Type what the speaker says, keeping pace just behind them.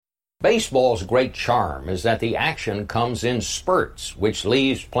Baseball's great charm is that the action comes in spurts, which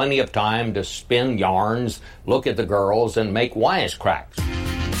leaves plenty of time to spin yarns, look at the girls, and make wisecracks.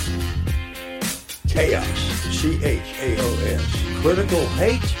 Chaos, C-H-A-O-S, critical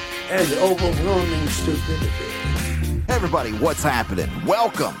hate, and overwhelming stupidity. Hey everybody, what's happening?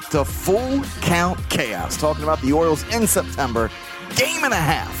 Welcome to Full Count Chaos, talking about the Orioles in September, game and a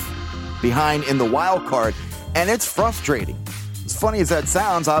half behind in the wild card, and it's frustrating. As funny as that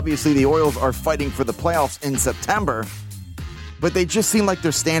sounds, obviously the Orioles are fighting for the playoffs in September, but they just seem like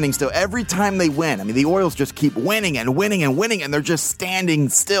they're standing still. Every time they win, I mean, the Orioles just keep winning and winning and winning, and they're just standing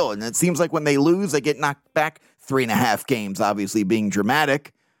still. And it seems like when they lose, they get knocked back 3.5 games, obviously being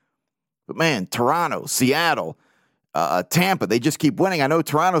dramatic. But man, Toronto, Seattle, Tampa, they just keep winning. I know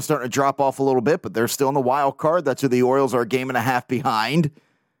Toronto's starting to drop off a little bit, but they're still in the wild card. That's where the Orioles are a game and a half behind.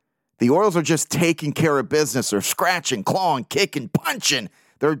 The Orioles are just taking care of business. They're scratching, clawing, kicking, punching.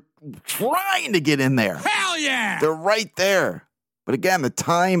 They're trying to get in there. Hell yeah! They're right there. But again, the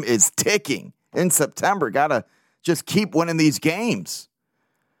time is ticking. In September, got to just keep winning these games.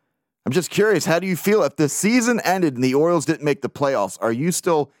 I'm just curious, how do you feel if the season ended and the Orioles didn't make the playoffs? Are you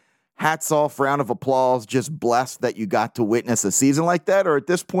still hats off, round of applause, just blessed that you got to witness a season like that? Or at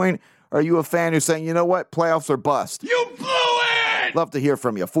this point, are you a fan who's saying, you know what, playoffs are bust? You blew it! Love to hear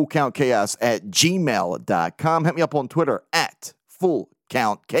from you. FullCountChaos@gmail.com. Hit me up on Twitter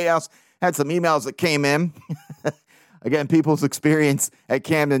 @FullCountChaos. Had some emails that came in. Again, people's experience at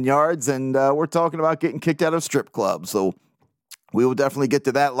Camden Yards, and we're talking about getting kicked out of strip clubs. So we will definitely get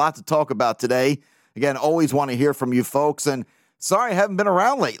to that. Lots to talk about today. Again, always want to hear from you folks. And sorry I haven't been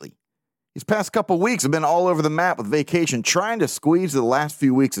around lately. These past couple weeks have been all over the map with vacation, trying to squeeze the last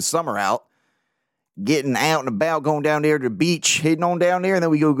few weeks of summer out. Getting out and about, going down there to the beach, heading on down there, and then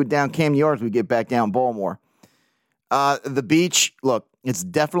we go down Camden Yards when we get back down Baltimore. The beach, look, it's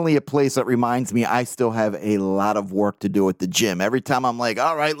definitely a place that reminds me I still have a lot of work to do at the gym. Every time I'm like,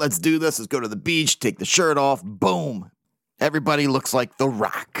 all right, let's do this. Let's go to the beach, take the shirt off, boom. Everybody looks like The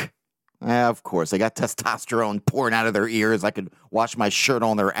Rock. Of course, they got testosterone pouring out of their ears. I could wash my shirt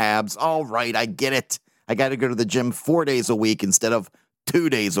on their abs. All right, I get it. I got to go to the gym 4 days a week instead of 2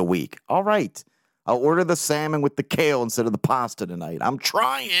 days a week. All right. I'll order the salmon with the kale instead of the pasta tonight. I'm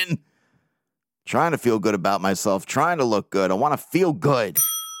trying to feel good about myself, trying to look good. I want to feel good.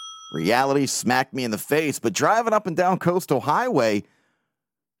 Reality smacked me in the face, but driving up and down Coastal Highway,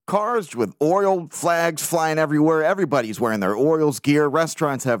 cars with Oriole flags flying everywhere. Everybody's wearing their Orioles gear.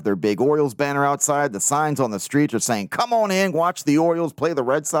 Restaurants have their big Orioles banner outside. The signs on the streets are saying, come on in, watch the Orioles play the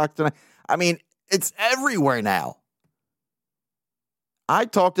Red Sox tonight. I mean, it's everywhere now. I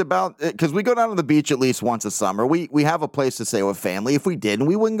talked about, because we go down to the beach at least once a summer. We have a place to stay with family. If we didn't,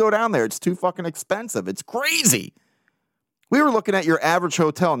 we wouldn't go down there. It's too fucking expensive. It's crazy. We were looking at your average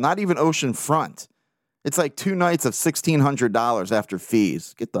hotel, not even oceanfront. It's like 2 nights of $1,600 after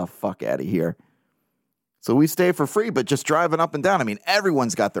fees. Get the fuck out of here. So we stay for free, but just driving up and down. I mean,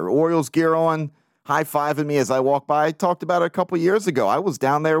 everyone's got their Orioles gear on, high-fiving me as I walk by. I talked about it a couple years ago. I was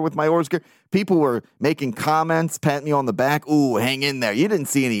down there with my Orioles gear. People were making comments, patting me on the back. Ooh, hang in there. You didn't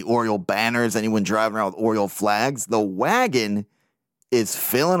see any Oriole banners, anyone driving around with Oriole flags. The wagon is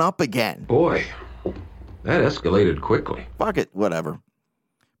filling up again. Boy, that escalated quickly. Fuck it, whatever.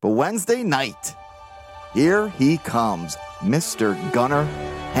 But Wednesday night, here he comes, Mr. Gunnar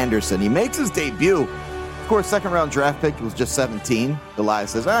Henderson. He makes his debut. Of course, second-round draft pick was just 17.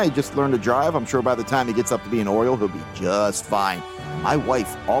 Elias says, he just learned to drive. I'm sure by the time he gets up to be an Oriole, he'll be just fine. My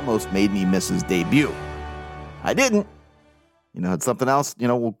wife almost made me miss his debut. I didn't. It's something else.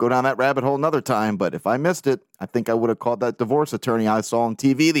 We'll go down that rabbit hole another time. But if I missed it, I think I would have called that divorce attorney I saw on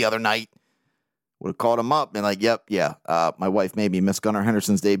TV the other night. Would have called him up and like, my wife made me miss Gunnar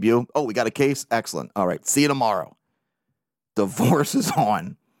Henderson's debut. Oh, we got a case? Excellent. All right, see you tomorrow. Divorce is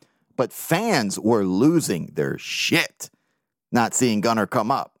on. But fans were losing their shit not seeing Gunnar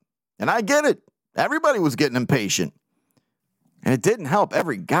come up. And I get it. Everybody was getting impatient. And it didn't help.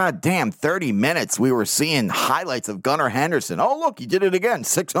 Every goddamn 30 minutes we were seeing highlights of Gunnar Henderson. Oh, look, he did it again.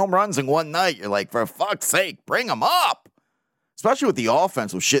 6 home runs in one night. You're like, for fuck's sake, bring him up. Especially with the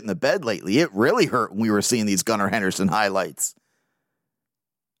offense with shit in the bed lately. It really hurt when we were seeing these Gunnar Henderson highlights.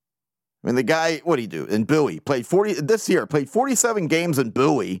 I mean, the guy, what did he do? In Bowie, played 47 games in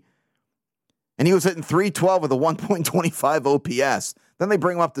Bowie. And he was hitting .312 with a 1.25 OPS. Then they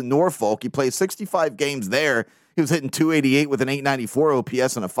bring him up to Norfolk. He plays 65 games there. He was hitting .288 with an 894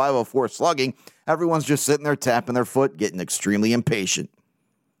 OPS and a .504 slugging. Everyone's just sitting there tapping their foot, getting extremely impatient.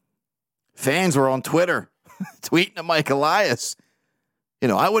 Fans were on Twitter tweeting to Mike Elias.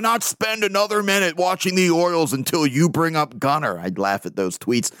 I would not spend another minute watching the Orioles until you bring up Gunnar. I'd laugh at those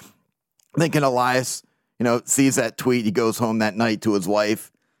tweets. Thinking Elias, sees that tweet. He goes home that night to his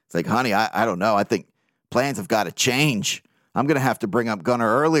wife. It's like, honey, I don't know. I think plans have got to change. I'm going to have to bring up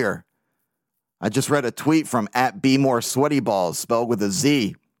Gunnar earlier. I just read a tweet from @BeMoreSweatyBalls, spelled with a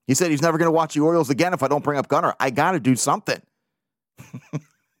Z. He said he's never going to watch the Orioles again if I don't bring up Gunnar. I got to do something.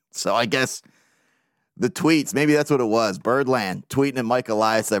 So I guess the tweets, maybe that's what it was. Birdland tweeting at Mike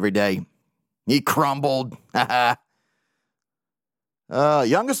Elias every day. He crumbled.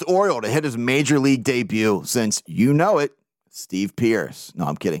 Youngest Oriole to hit his major league debut since, Steve Pearce. No,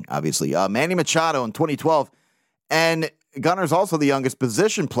 I'm kidding, obviously. Manny Machado in 2012. And Gunnar's also the youngest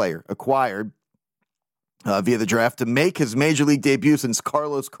position player acquired via the draft to make his major league debut since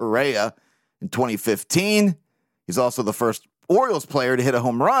Carlos Correa in 2015. He's also the first Orioles player to hit a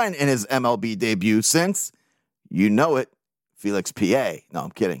home run in his MLB debut since, Felix PA. No,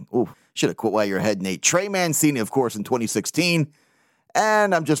 I'm kidding. Ooh, should have quit while you're ahead, Nate. Trey Mancini, of course, in 2016.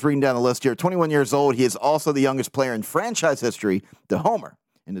 And I'm just reading down the list here. 21 years old. He is also the youngest player in franchise history to homer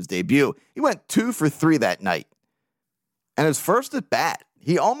in his debut. He went 2 for 3 that night. And his first at bat,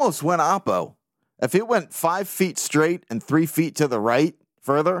 he almost went oppo. If it went 5 feet straight and 3 feet to the right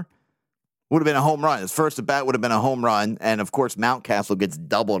further, would have been a home run. His first at bat would have been a home run. And of course, Mountcastle gets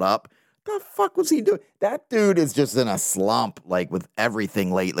doubled up. The fuck was he doing? That dude is just in a slump, with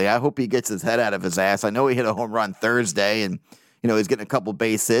everything lately. I hope he gets his head out of his ass. I know he hit a home run Thursday and, he's getting a couple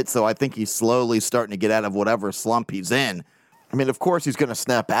base hits. So I think he's slowly starting to get out of whatever slump he's in. I mean, of course, he's going to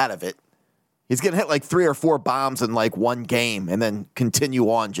snap out of it. He's going to hit 3 or 4 bombs in one game and then continue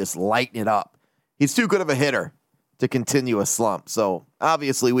on, just lighting it up. He's too good of a hitter to continue a slump. So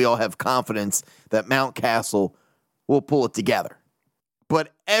obviously we all have confidence that Mountcastle will pull it together.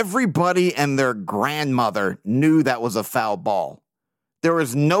 But everybody and their grandmother knew that was a foul ball. There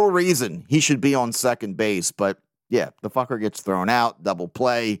was no reason he should be on second base. But yeah, the fucker gets thrown out, double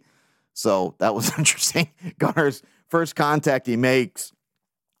play. So that was interesting. Gunnar's first contact he makes,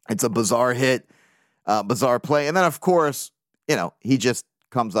 it's a bizarre hit, bizarre play. And then, of course, he just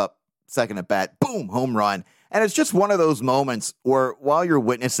comes up second at bat, boom, home run. And it's just one of those moments where while you're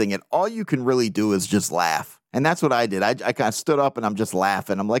witnessing it, all you can really do is just laugh. And that's what I did. I kind of stood up and I'm just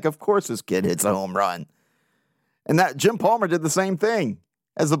laughing. I'm like, of course this kid hits a home run. And that Jim Palmer did the same thing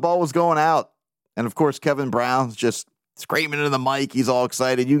as the ball was going out. And of course, Kevin Brown's just screaming into the mic. He's all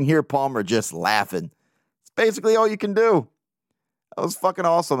excited. You can hear Palmer just laughing. It's basically all you can do. That was fucking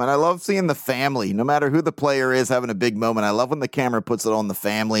awesome. And I love seeing the family, no matter who the player is, having a big moment. I love when the camera puts it on the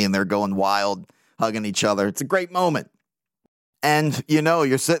family and they're going wild, hugging each other. It's a great moment. And,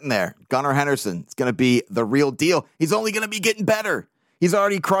 you're sitting there. Gunnar Henderson, it's going to be the real deal. He's only going to be getting better. He's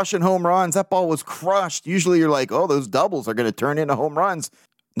already crushing home runs. That ball was crushed. Usually you're like, oh, those doubles are going to turn into home runs.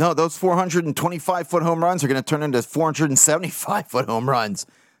 No, those 425-foot home runs are going to turn into 475-foot home runs.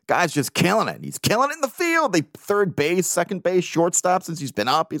 Guy's just killing it. He's killing it in the field. They third base, second base, shortstop since he's been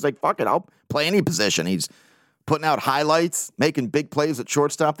up. He's like, fuck it, I'll play any position. He's putting out highlights, making big plays at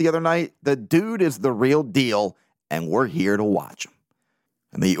shortstop the other night. The dude is the real deal, and we're here to watch him.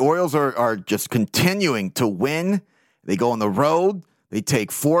 And the Orioles are just continuing to win. They go on the road. They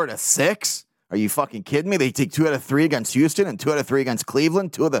take 4 out of 6. Are you fucking kidding me? They take 2 out of 3 against Houston and 2 out of 3 against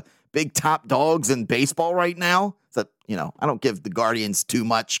Cleveland, 2 of the big top dogs in baseball right now. So, I don't give the Guardians too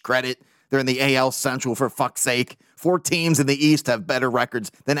much credit. They're in the AL Central, for fuck's sake. 4 teams in the East have better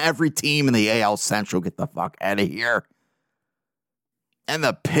records than every team in the AL Central. Get the fuck out of here. And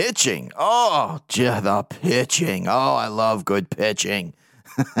the pitching. The pitching. Oh, I love good pitching.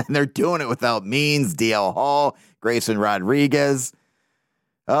 And they're doing it without Means, DL Hall, Grayson Rodriguez.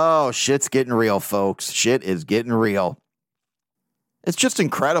 Oh, shit's getting real, folks. Shit is getting real. It's just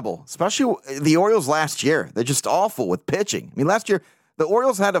incredible, especially the Orioles last year. They're just awful with pitching. I mean, last year, the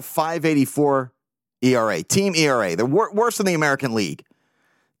Orioles had a 5.84 ERA, team ERA. They're worse than the American League.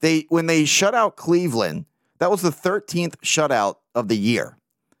 When they shut out Cleveland, that was the 13th shutout of the year.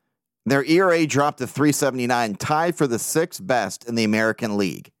 Their ERA dropped to 3.79, tied for the 6th best in the American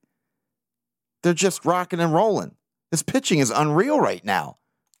League. They're just rocking and rolling. This pitching is unreal right now.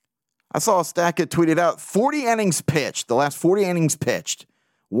 I saw a stat get tweeted out. 40 innings pitched, the last 40 innings pitched,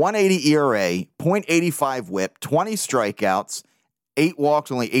 1.80 ERA, 0.85 whip, 20 strikeouts, 8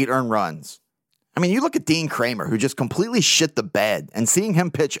 walks, only 8 earned runs. I mean, you look at Dean Kramer, who just completely shit the bed, and seeing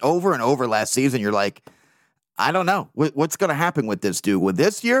him pitch over and over last season, you're like, I don't know. What's going to happen with this dude? With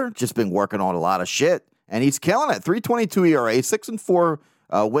this year, just been working on a lot of shit, and he's killing it. 3.22 ERA,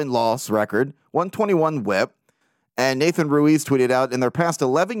 6-4 win-loss record, 121 whip. And Nathan Ruiz tweeted out, in their past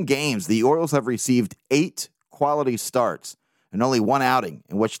 11 games, the Orioles have received 8 quality starts and only 1 outing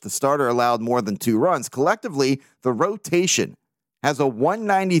in which the starter allowed more than 2 runs. Collectively, the rotation has a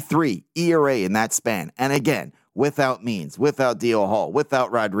 193 ERA in that span. And again, without Means, without D.L. Hall,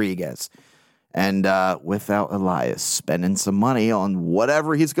 without Rodriguez, and without Elias spending some money on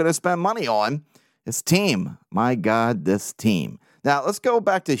whatever he's going to spend money on. His team. My God, this team. Now, let's go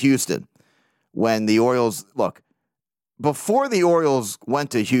back to Houston when the Orioles, look, before the Orioles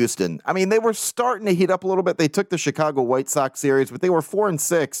went to Houston, I mean, they were starting to heat up a little bit. They took the Chicago White Sox series, but they were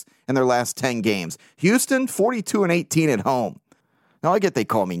 4-6 in their last 10 games. Houston, 42-18 at home. Now, I get they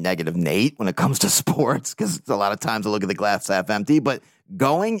call me Negative Nate when it comes to sports because a lot of times I look at the glass half empty, but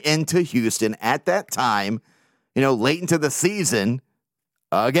going into Houston at that time, late into the season,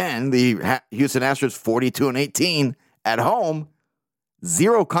 again, the Houston Astros 42-18 at home,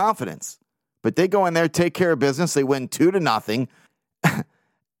 zero confidence. But they go in there, take care of business. They win 2-0.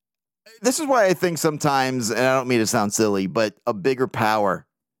 This is why I think sometimes, and I don't mean to sound silly, but a bigger power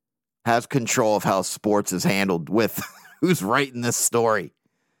has control of how sports is handled with who's writing this story.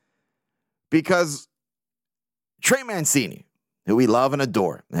 Because Trey Mancini, who we love and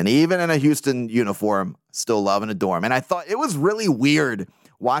adore, and even in a Houston uniform, still love and adore him. And I thought it was really weird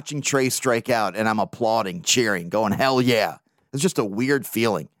watching Trey strike out, and I'm applauding, cheering, going, hell yeah. It's just a weird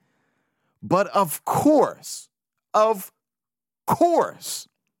feeling. But of course,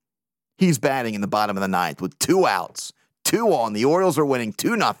 he's batting in the bottom of the ninth with 2 outs, 2 on. The Orioles are winning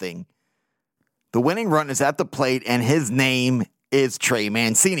 2-0. The winning run is at the plate, and his name is Trey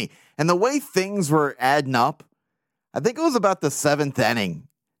Mancini. And the way things were adding up, I think it was about the 7th inning.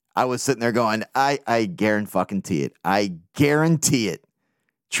 I was sitting there going, I guarantee it. I guarantee it.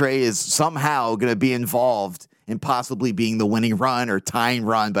 Trey is somehow going to be involved in possibly being the winning run or tying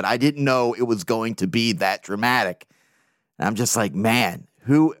run, but I didn't know it was going to be that dramatic. And I'm just like, man,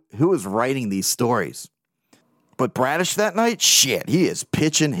 who is writing these stories? But Bradish that night, shit, he is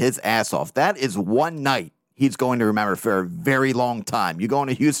pitching his ass off. That is one night he's going to remember for a very long time. You go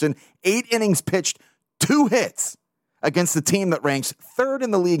into Houston, 8 innings pitched, 2 hits against the team that ranks 3rd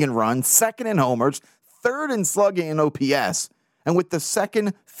in the league in runs, 2nd in homers, 3rd in slugging and OPS, and with the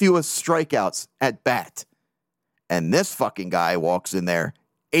 2nd fewest strikeouts at bat. And this fucking guy walks in there,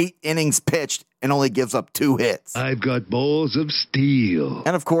 8 innings pitched, and only gives up 2 hits. I've got balls of steel.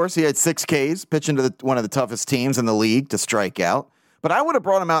 And of course, he had 6 Ks, pitching to one of the toughest teams in the league to strike out. But I would have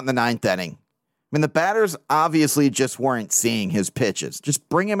brought him out in the 9th inning. I mean, the batters obviously just weren't seeing his pitches. Just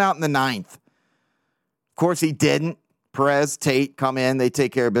bring him out in the 9th. Of course, he didn't. Perez, Tate come in. They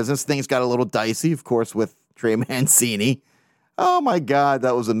take care of business. Things got a little dicey, of course, with Trey Mancini. Oh, my God,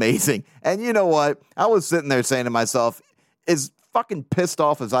 that was amazing. And you know what? I was sitting there saying to myself, as fucking pissed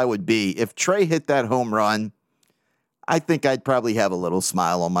off as I would be, if Trey hit that home run, I think I'd probably have a little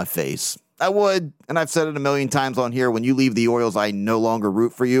smile on my face. I would, and I've said it a million times on here, when you leave the Orioles, I no longer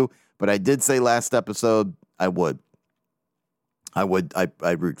root for you. But I did say last episode, I would.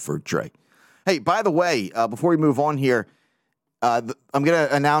 I'd root for Trey. Hey, by the way, before we move on here, I'm going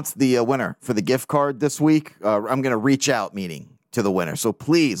to announce the winner for the gift card this week. I'm going to reach out, meaning to the winner. So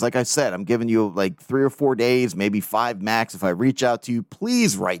please, like I said, I'm giving you like 3 or 4 days, maybe 5 max. If I reach out to you,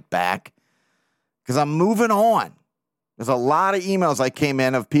 please write back because I'm moving on. There's a lot of emails I came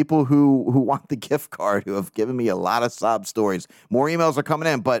in of people who want the gift card, who have given me a lot of sob stories. More emails are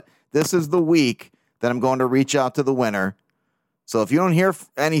coming in, but this is the week that I'm going to reach out to the winner. So if you don't hear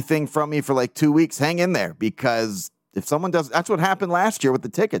anything from me for like 2 weeks, hang in there, because if someone does, that's what happened last year with the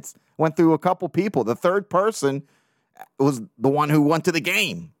tickets. Went through a couple people. The third person was the one who went to the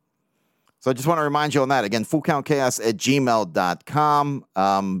game. So I just want to remind you on that. Again, fullcountchaos@gmail.com.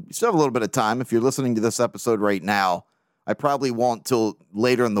 You still have a little bit of time. If you're listening to this episode right now, I probably won't till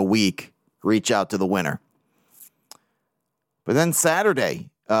later in the week reach out to the winner. But then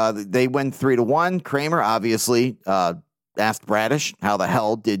Saturday, they went 3-1. Kramer obviously asked Bradish, how the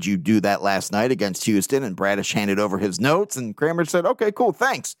hell did you do that last night against Houston? And Bradish handed over his notes, and Kramer said, okay, cool,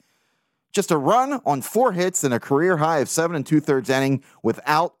 thanks. Just a run on 4 hits and a career high of 7 2/3 inning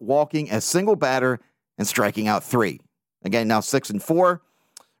without walking a single batter and striking out 3. Again, now 6-4.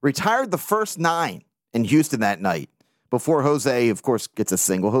 Retired the first 9 in Houston that night before Jose, of course, gets a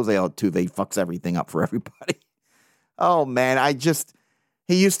single. Jose Altuve fucks everything up for everybody. Oh, man,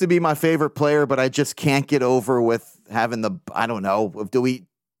 he used to be my favorite player, but I just can't get over with having I don't know, do we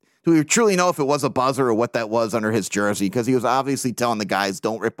truly know if it was a buzzer or what that was under his jersey? Because he was obviously telling the guys,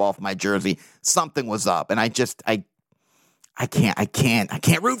 don't rip off my jersey. Something was up. And I can't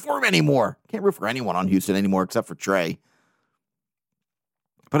root for him anymore. Can't root for anyone on Houston anymore except for Trey.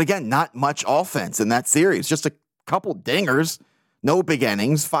 But again, not much offense in that series. Just a couple dingers. No big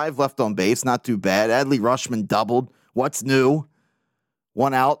innings. 5 left on base. Not too bad. Adley Rutschman doubled. What's new?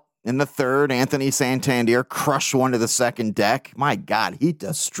 1 out in the third, Anthony Santander crushed one to the second deck. My God, he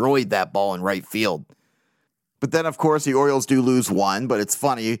destroyed that ball in right field. But then, of course, the Orioles do lose one, but it's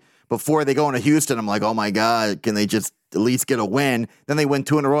funny. Before they go into Houston, I'm like, oh my God, can they just at least get a win? Then they win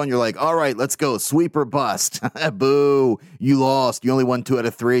 2 in a row, and you're like, all right, let's go. Sweep or bust. Boo, you lost. You only won 2 out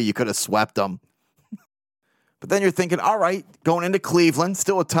of 3. You could have swept them. But then you're thinking, all right, going into Cleveland,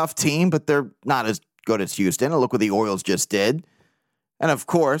 still a tough team, but they're not as good as Houston. And look what the Orioles just did. And of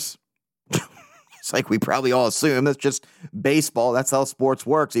course, it's like we probably all assume that's just baseball. That's how sports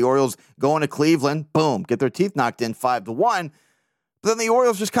works. The Orioles go into Cleveland, boom, get their teeth knocked in 5-1. But then the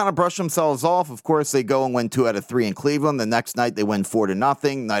Orioles just kind of brush themselves off. Of course, they go and win 2 out of 3 in Cleveland. The next night, they win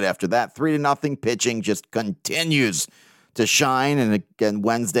 4-0. Night after that, 3-0. Pitching just continues to shine. And again,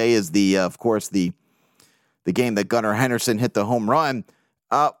 Wednesday is of course, the game that Gunnar Henderson hit the home run.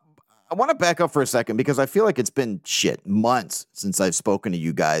 I want to back up for a second because I feel like it's been months since I've spoken to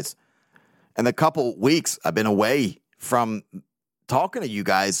you guys. And the couple weeks I've been away from talking to you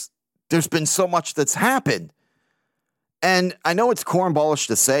guys, there's been so much that's happened. And I know it's cornballish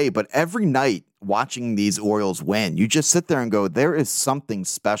to say, but every night watching these Orioles win, you just sit there and go, there is something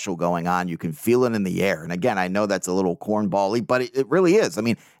special going on. You can feel it in the air. And again, I know that's a little cornbally, but it really is. I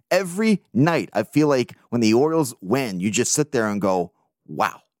mean, every night I feel like when the Orioles win, you just sit there and go,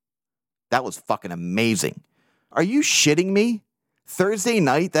 wow. That was fucking amazing. Are you shitting me? Thursday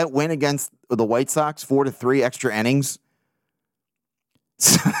night, that win against the White Sox, 4-3 extra innings.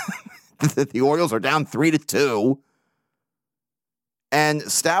 The Orioles are down 3-2. And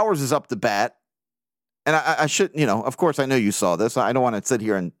Stowers is up to bat. And I should, of course, I know you saw this. I don't want to sit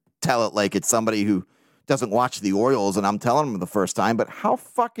here and tell it like it's somebody who doesn't watch the Orioles and I'm telling them the first time. But how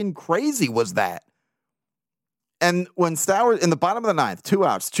fucking crazy was that? And when Stowers, in the bottom of the ninth, 2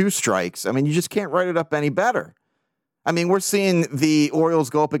 outs, 2 strikes, I mean, you just can't write it up any better. I mean, we're seeing the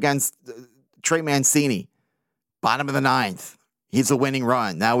Orioles go up against Trey Mancini, bottom of the ninth. He's a winning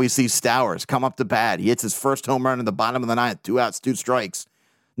run. Now we see Stowers come up to bat. He hits his first home run in the bottom of the ninth, 2 outs, 2 strikes,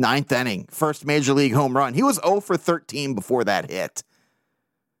 9th inning, first major league home run. He was 0 for 13 before that hit.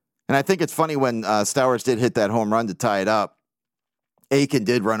 And I think it's funny when Stowers did hit that home run to tie it up, Aiken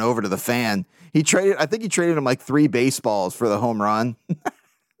did run over to the fan. I think he traded him like 3 baseballs for the home run.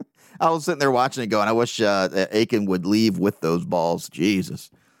 I was sitting there watching it going, I wish Aiken would leave with those balls. Jesus.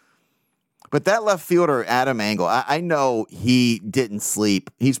 But that left fielder, Adam Engel, I know he didn't sleep.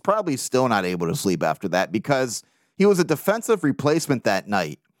 He's probably still not able to sleep after that because he was a defensive replacement that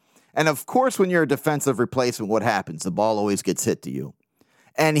night. And of course, when you're a defensive replacement, what happens? The ball always gets hit to you.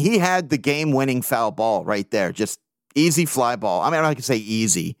 And he had the game-winning foul ball right there. Just easy fly ball. I mean, I'm not going to say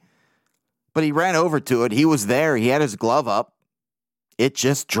easy. But he ran over to it. He was there. He had his glove up. It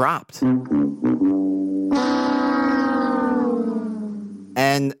just dropped.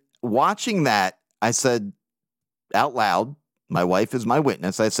 And watching that, I said out loud, my wife is my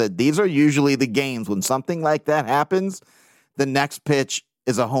witness. I said, these are usually the games when something like that happens, the next pitch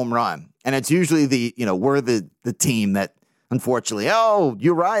is a home run. And it's usually we're the team that, unfortunately,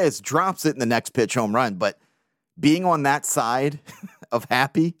 Urias drops it in the next pitch home run. But being on that side of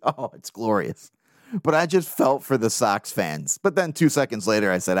happy, it's glorious. But I just felt for the Sox fans. But then 2 seconds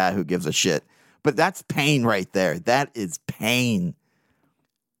later, I said, who gives a shit? But that's pain right there. That is pain.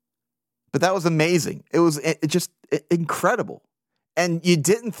 But that was amazing. It was just incredible. And you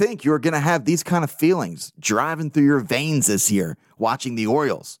didn't think you were going to have these kind of feelings driving through your veins this year watching the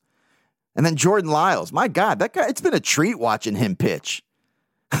Orioles. And then Jordan Lyles, my God, that guy, it's been a treat watching him pitch.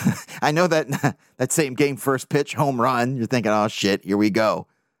 I know that same game, first pitch, home run. You're thinking, oh, shit, here we go.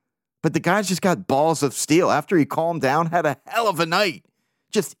 But the guy's just got balls of steel. After he calmed down, had a hell of a night.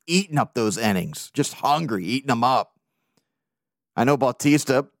 Just eating up those innings. Just hungry, eating them up. I know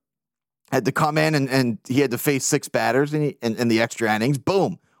Bautista had to come in and he had to face 6 batters in the extra innings.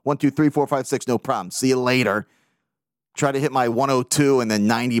 Boom. 1, 2, 3, 4, 5, 6. No problem. See you later. Try to hit my 102 and then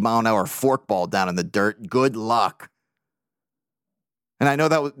 90-mile-an-hour forkball down in the dirt. Good luck. And I know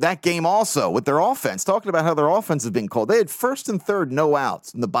that game also with their offense, talking about how their offense has been cold. They had first and third, no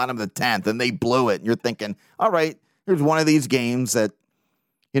outs in the bottom of the 10th, and they blew it. And you're thinking, all right, here's one of these games that,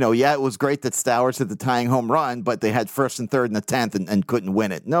 it was great that Stowers hit the tying home run, but they had first and third in the 10th and couldn't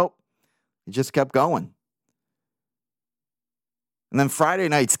win it. Nope. It just kept going. And then Friday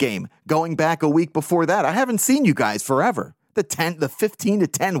night's game, going back a week before that, I haven't seen you guys forever. The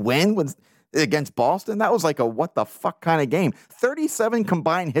 15-10 win against Boston, that was like a what the fuck kind of game. 37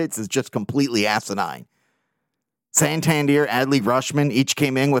 combined hits is just completely asinine. Santander, Adley Rutschman each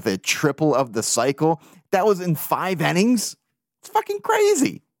came in with a triple of the cycle. That was in 5 innings. It's fucking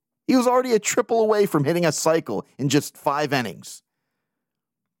crazy. He was already a triple away from hitting a cycle in just 5 innings.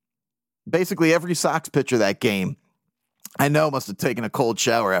 basically every Sox pitcher that game, I know, must have taken a cold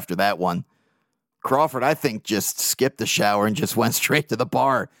shower after that one. Crawford, I think, just skipped the shower and just went straight to the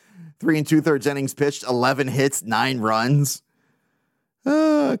bar. 3 2/3 innings pitched, 11 hits, 9 runs.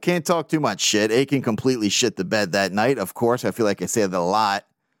 Can't talk too much shit. Aiken completely shit the bed that night. Of course, I feel like I say that a lot.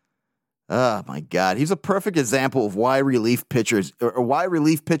 Oh, my God. He's a perfect example of why relief pitcher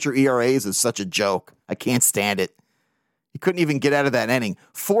ERAs is such a joke. I can't stand it. He couldn't even get out of that inning.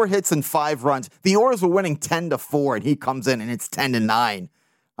 4 hits and 5 runs. The Orioles were winning 10-4, and he comes in, and it's 10-9.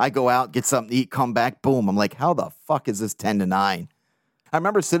 I go out, get something to eat, come back, boom. I'm like, how the fuck is this 10-9? I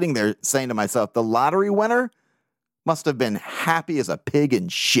remember sitting there saying to myself, the lottery winner must have been happy as a pig in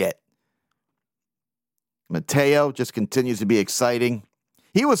shit. Mateo just continues to be exciting.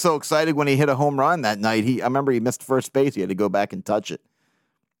 He was so excited when he hit a home run that night. I remember he missed first base. He had to go back and touch it.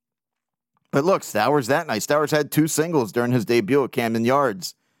 But look, Stowers that night. Stowers had 2 singles during his debut at Camden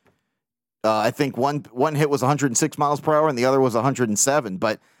Yards. I think one hit was 106 miles per hour and the other was 107.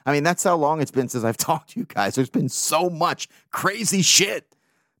 But, I mean, that's how long it's been since I've talked to you guys. There's been so much crazy shit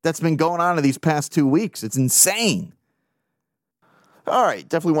that's been going on in these past 2 weeks. It's insane. All right,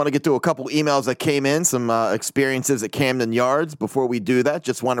 definitely want to get to a couple emails that came in, some experiences at Camden Yards. Before we do that,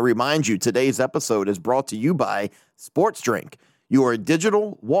 just want to remind you, today's episode is brought to you by Sports Drink, your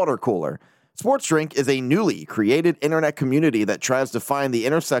digital water cooler. Sports Drink is a newly created internet community that tries to find the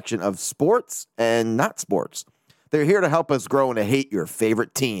intersection of sports and not sports. They're here to help us grow and to hate your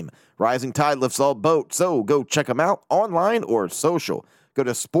favorite team. Rising tide lifts all boats, so go check them out online or social. Go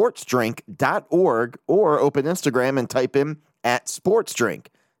to sportsdrink.org or open Instagram and type in @sportsdrink,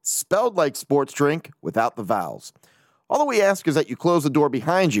 spelled like sports drink without the vowels. All we ask is that you close the door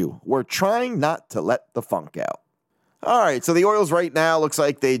behind you. We're trying not to let the funk out. All right, so the Orioles right now looks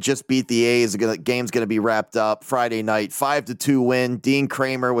like they just beat the A's. The game's going to be wrapped up Friday night, 5-2 win. Dean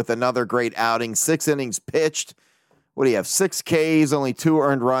Kramer with another great outing, 6 innings pitched. What do you have? 6 Ks, only 2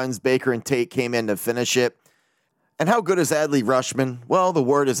 earned runs. Baker and Tate came in to finish it. And how good is Adley Rutschman? Well, the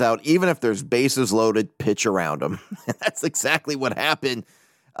word is out. Even if there's bases loaded, pitch around him. That's exactly what happened.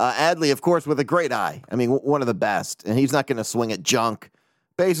 Adley, of course, with a great eye. I mean, one of the best. And he's not going to swing at junk.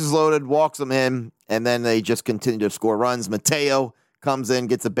 Bases loaded, walks them in, and then they just continue to score runs. Mateo comes in,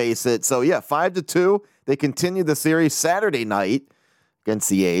 gets a base hit. So, yeah, 5-2. They continue the series Saturday night against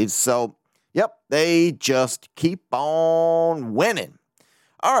the A's. So, yep, they just keep on winning.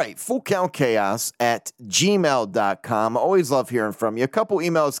 All right, fullcountchaos@gmail.com. Always love hearing from you. A couple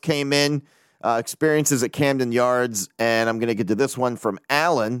emails came in, experiences at Camden Yards, and I'm going to get to this one from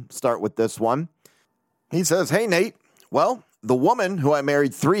Alan. Start with this one. He says, "Hey, Nate. Well, the woman who I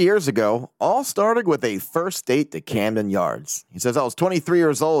married 3 years ago all started with a first date to Camden Yards." He says, "I was 23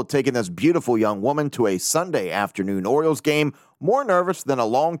 years old, taking this beautiful young woman to a Sunday afternoon Orioles game, more nervous than a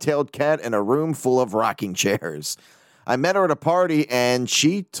long-tailed cat in a room full of rocking chairs. I met her at a party, and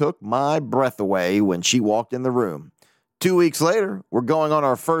she took my breath away when she walked in the room. 2 weeks later, we're going on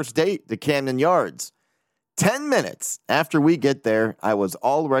our first date to Camden Yards. 10 minutes after we get there, I was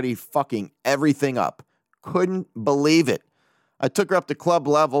already fucking everything up. Couldn't believe it. I took her up to club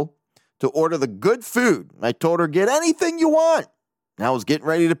level to order the good food. I told her, get anything you want. And I was getting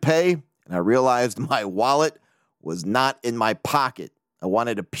ready to pay, and I realized my wallet was not in my pocket. I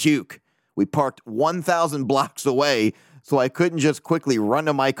wanted to puke. We parked 1,000 blocks away, so I couldn't just quickly run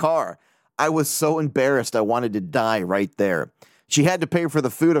to my car. I was so embarrassed I wanted to die right there. She had to pay for the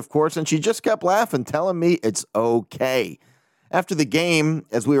food, of course, and she just kept laughing, telling me it's okay. After the game,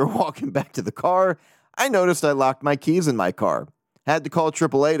 as we were walking back to the car, I noticed I locked my keys in my car. Had to call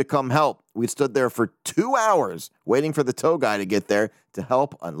AAA to come help. We stood there for 2 hours waiting for the tow guy to get there to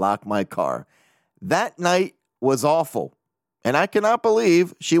help unlock my car. That night was awful. And I cannot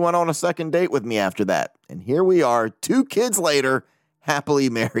believe she went on a second date with me after that. And here we are, 2 kids later, happily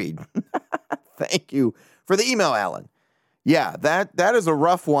married." Thank you for the email, Alan. Yeah, that is a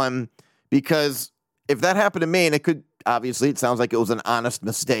rough one, because if that happened to me, and it sounds like it was an honest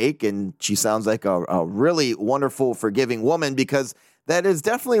mistake, and she sounds like a really wonderful, forgiving woman, because that is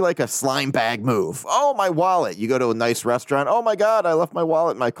definitely like a slime bag move. Oh, my wallet. You go to a nice restaurant. Oh, my God, I left my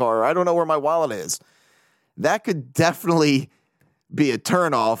wallet in my car. I don't know where my wallet is. That could definitely be a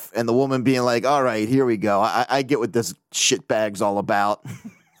turnoff, and the woman being like, all right, here we go. I get what this shitbag's all about.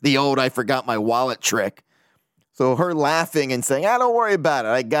 The old I forgot my wallet trick. So her laughing and saying, don't worry about it.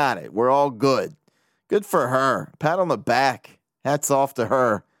 I got it. We're all good. Good for her. Pat on the back. Hats off to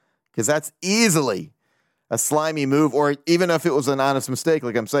her, because that's easily a slimy move, or even if it was an honest mistake,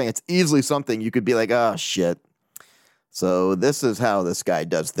 like I'm saying, it's easily something you could be like, oh, shit. So this is how this guy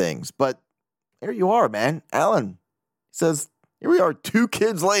does things. But there you are, man. Alan says, here we are 2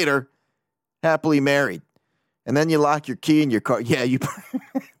 kids later, happily married. And then you lock your key in your car. Yeah, you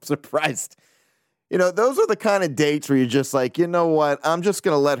surprised. You know, those are the kind of dates where you're just like, you know what? I'm just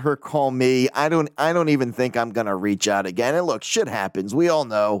going to let her call me. I don't even think I'm going to reach out again. And look, shit happens. We all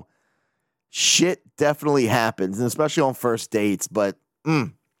know. Shit definitely happens, and especially on first dates. But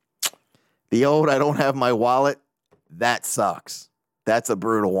the old I don't have my wallet, that sucks. That's a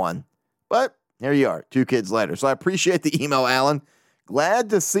brutal one. But here you are, 2 kids later. So I appreciate the email, Alan. Glad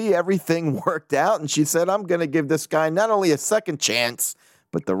to see everything worked out. And she said, I'm going to give this guy not only a second chance,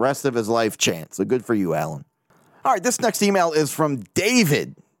 but the rest of his life chance. So good for you, Alan. All right, this next email is from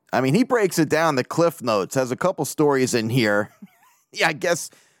David. I mean, he breaks it down, the Cliff Notes, has a couple stories in here. Yeah, I guess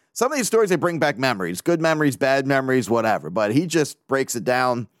some of these stories, they bring back memories, good memories, bad memories, whatever. But he just breaks it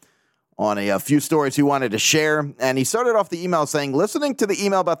down on a few stories he wanted to share. And he started off the email saying, listening to the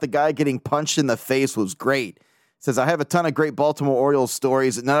email about the guy getting punched in the face was great. Says, I have a ton of great Baltimore Orioles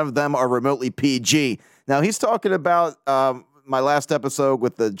stories. None of them are remotely PG. Now, he's talking about my last episode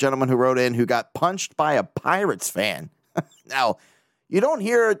with the gentleman who wrote in who got punched by a Pirates fan. Now, you don't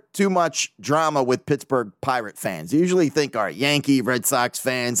hear too much drama with Pittsburgh Pirate fans. You usually think, all right, Yankee, Red Sox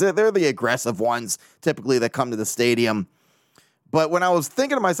fans, they're the aggressive ones typically that come to the stadium. But when I was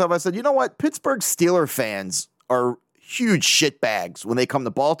thinking to myself, I said, you know what? Pittsburgh Steeler fans are huge shitbags when they come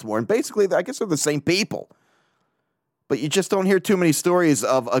to Baltimore. And basically, I guess they're the same people. But you just don't hear too many stories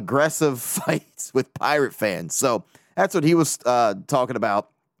of aggressive fights with Pirate fans. So that's what he was talking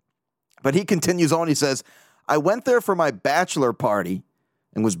about. But he continues on. He says, I went there for my bachelor party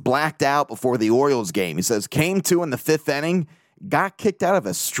and was blacked out before the Orioles game. He says, came to in the 5th inning, got kicked out of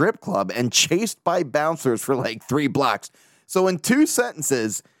a strip club and chased by bouncers for like 3 blocks. So in 2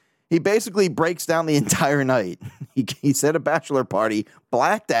 sentences, he basically breaks down the entire night. He said a bachelor party,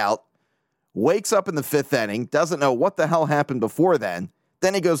 blacked out, wakes up in the 5th inning, doesn't know what the hell happened before then.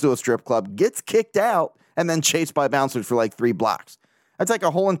 Then he goes to a strip club, gets kicked out, and then chased by bouncers for like 3 blocks. That's like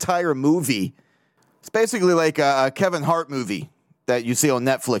a whole entire movie. It's basically like a Kevin Hart movie that you see on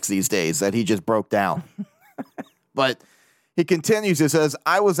Netflix these days that he just broke down. But he continues, he says,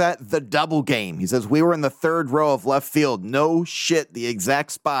 I was at the double game. He says, we were in the 3rd row of left field. No shit, the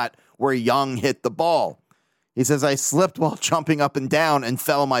exact spot where Young hit the ball. He says, I slipped while jumping up and down and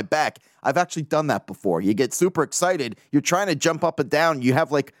fell on my back. I've actually done that before. You get super excited. You're trying to jump up and down. You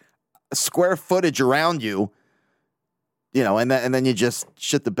have like square footage around you, you know, and then you just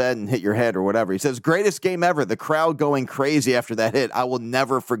shit the bed and hit your head or whatever. He says, greatest game ever. The crowd going crazy after that hit. I will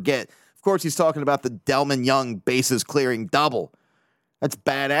never forget. Of course, he's talking about the Delman Young bases clearing double. That's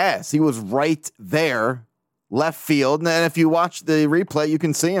badass. He was right there, left field. And then if you watch the replay, you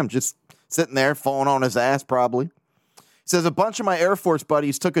can see him just sitting there, falling on his ass probably. He says, a bunch of my Air Force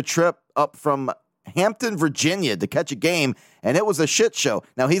buddies took a trip up from Hampton, Virginia to catch a game, and it was a shit show.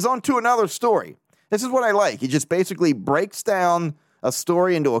 Now, he's on to another story. This is what I like. He just basically breaks down a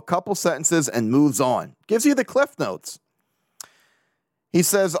story into a couple sentences and moves on. Gives you the Cliff Notes. He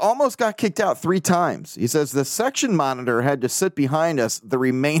says, almost got kicked out 3 times. He says, the section monitor had to sit behind us the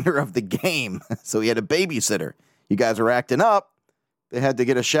remainder of the game, so he had a babysitter. You guys are acting up. They had to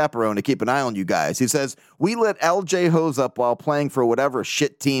get a chaperone to keep an eye on you guys. He says, we lit LJ Hose up while playing for whatever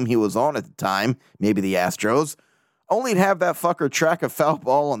shit team he was on at the time, maybe the Astros, only to have that fucker track a foul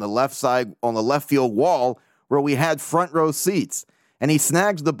ball on the left side, on the left field wall where we had front row seats. And he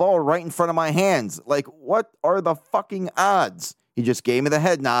snags the ball right in front of my hands. Like, what are the fucking odds? He just gave me the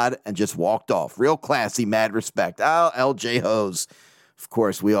head nod and just walked off. Real classy, mad respect. Oh, LJ Hose. Of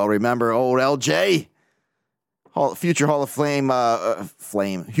course, we all remember old LJ. Future Hall of Fame,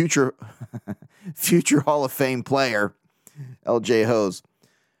 future Hall of Fame player, LJ Hose.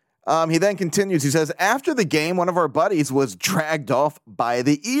 He then continues. He says, after the game, one of our buddies was dragged off by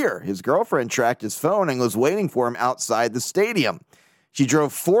the ear. His girlfriend tracked his phone and was waiting for him outside the stadium. She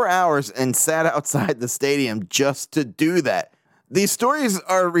drove 4 hours and sat outside the stadium just to do that. These stories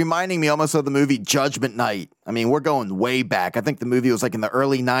are reminding me almost of the movie Judgment Night. I mean, we're going way back. I think the movie was like in the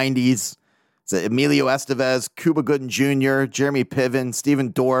early 90s. It's Emilio Estevez, Cuba Gooding Jr., Jeremy Piven,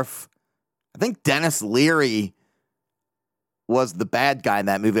 Stephen Dorff. I think Dennis Leary was the bad guy in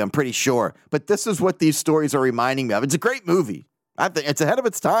that movie, I'm pretty sure. But this is what these stories are reminding me of. It's a great movie. I think it's ahead of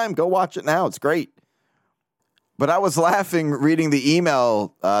its time. Go watch it now. It's great. But I was laughing reading the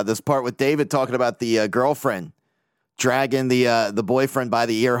email, this part with David talking about the girlfriend dragging the boyfriend by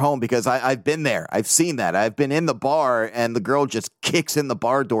the ear home, because I've been there. I've seen that. I've been in the bar and the girl just kicks in the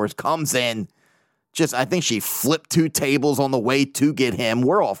bar doors, comes in. I think she flipped 2 tables on the way to get him.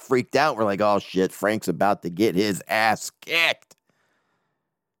 We're all freaked out. We're like, oh shit, Frank's about to get his ass kicked.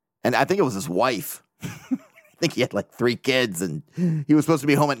 And I think it was his wife. think he had like 3 kids, and he was supposed to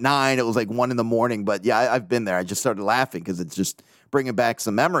be home at 9. It was like 1 a.m. But yeah, I've been there. I just started laughing because it's just bringing back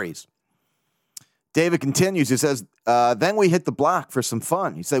some memories. David continues. He says, then we hit the block for some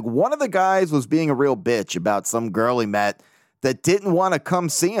fun. He said, one of the guys was being a real bitch about some girl he met that didn't want to come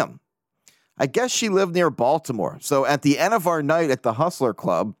see him. I guess she lived near Baltimore. So at the end of our night at the Hustler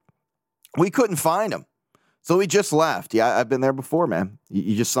Club, we couldn't find him. So we just left. Yeah, I've been there before, man.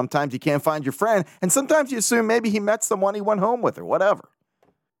 You just, sometimes you can't find your friend, and sometimes you assume maybe he met someone, he went home with, or whatever.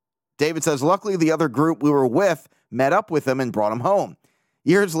 David says, luckily the other group we were with met up with him and brought him home.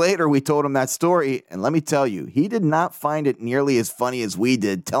 Years later, we told him that story, and let me tell you, he did not find it nearly as funny as we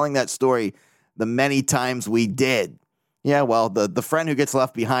did, telling that story the many times we did. Yeah, well, the friend who gets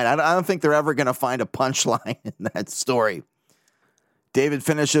left behind, I don't think they're ever going to find a punchline in that story. David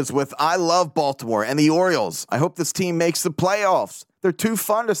finishes with, I love Baltimore and the Orioles. I hope this team makes the playoffs. They're too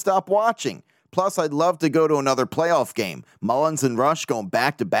fun to stop watching. Plus, I'd love to go to another playoff game. Mullins and Rush going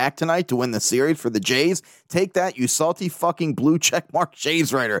back-to-back tonight to win the series for the Jays. Take that, you salty fucking blue checkmark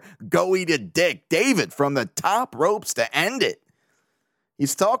Jays writer. Go eat a dick. David from the top ropes to end it.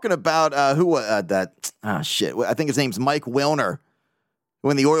 He's talking about I think his name's Mike Wilner.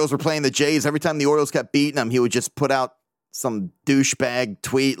 When the Orioles were playing the Jays, every time the Orioles kept beating them, he would just put out some douchebag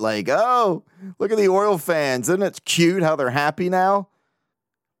tweet like, oh, look at the Oriole fans. Isn't it cute how they're happy now?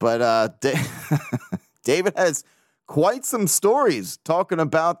 But David has quite some stories talking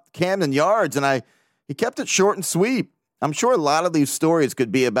about Camden Yards, and he kept it short and sweet. I'm sure a lot of these stories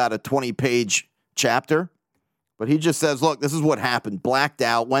could be about a 20-page chapter, but he just says, look, this is what happened. Blacked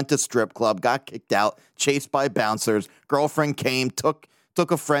out, went to strip club, got kicked out, chased by bouncers. Girlfriend came, took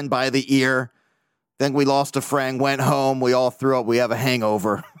a friend by the ear. Then we lost a friend, went home. We all threw up. We have a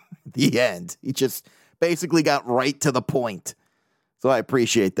hangover. The end. He just basically got right to the point. So I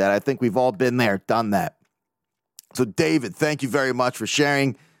appreciate that. I think we've all been there, done that. So David, thank you very much for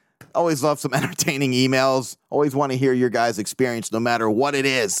sharing. Always love some entertaining emails. Always want to hear your guys' experience, no matter what it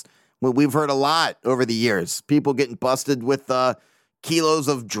is. We've heard a lot over the years. People getting busted with kilos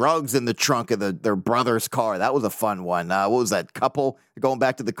of drugs in the trunk of their brother's car. That was a fun one. What was that? Couple going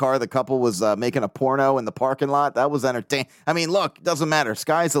back to the car. The couple was making a porno in the parking lot. That was entertaining. I mean, look, it doesn't matter.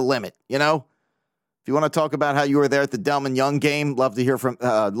 Sky's the limit, you know? If you want to talk about how you were there at the Delman Young game, love to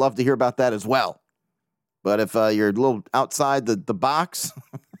hear about that as well. But if you're a little outside the box,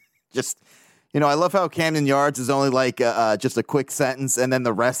 just, I love how Camden Yards is only like just a quick sentence, and then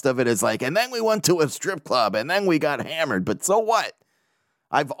the rest of it is like, and then we went to a strip club, and then we got hammered. But so what?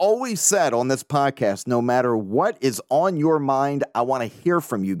 I've always said on this podcast, no matter what is on your mind, I want to hear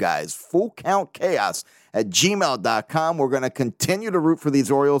from you guys. FullCountChaos@gmail.com. We're going to continue to root for these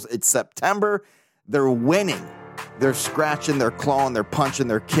Orioles. It's September. They're winning. They're scratching, they're clawing, they're punching,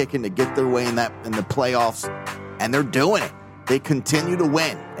 they're kicking to get their way in the playoffs, and they're doing it. They continue to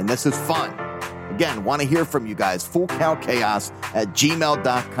win, and this is fun. Again, want to hear from you guys.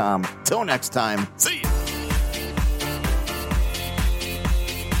 FullCountChaos@gmail.com. Till next time, see ya.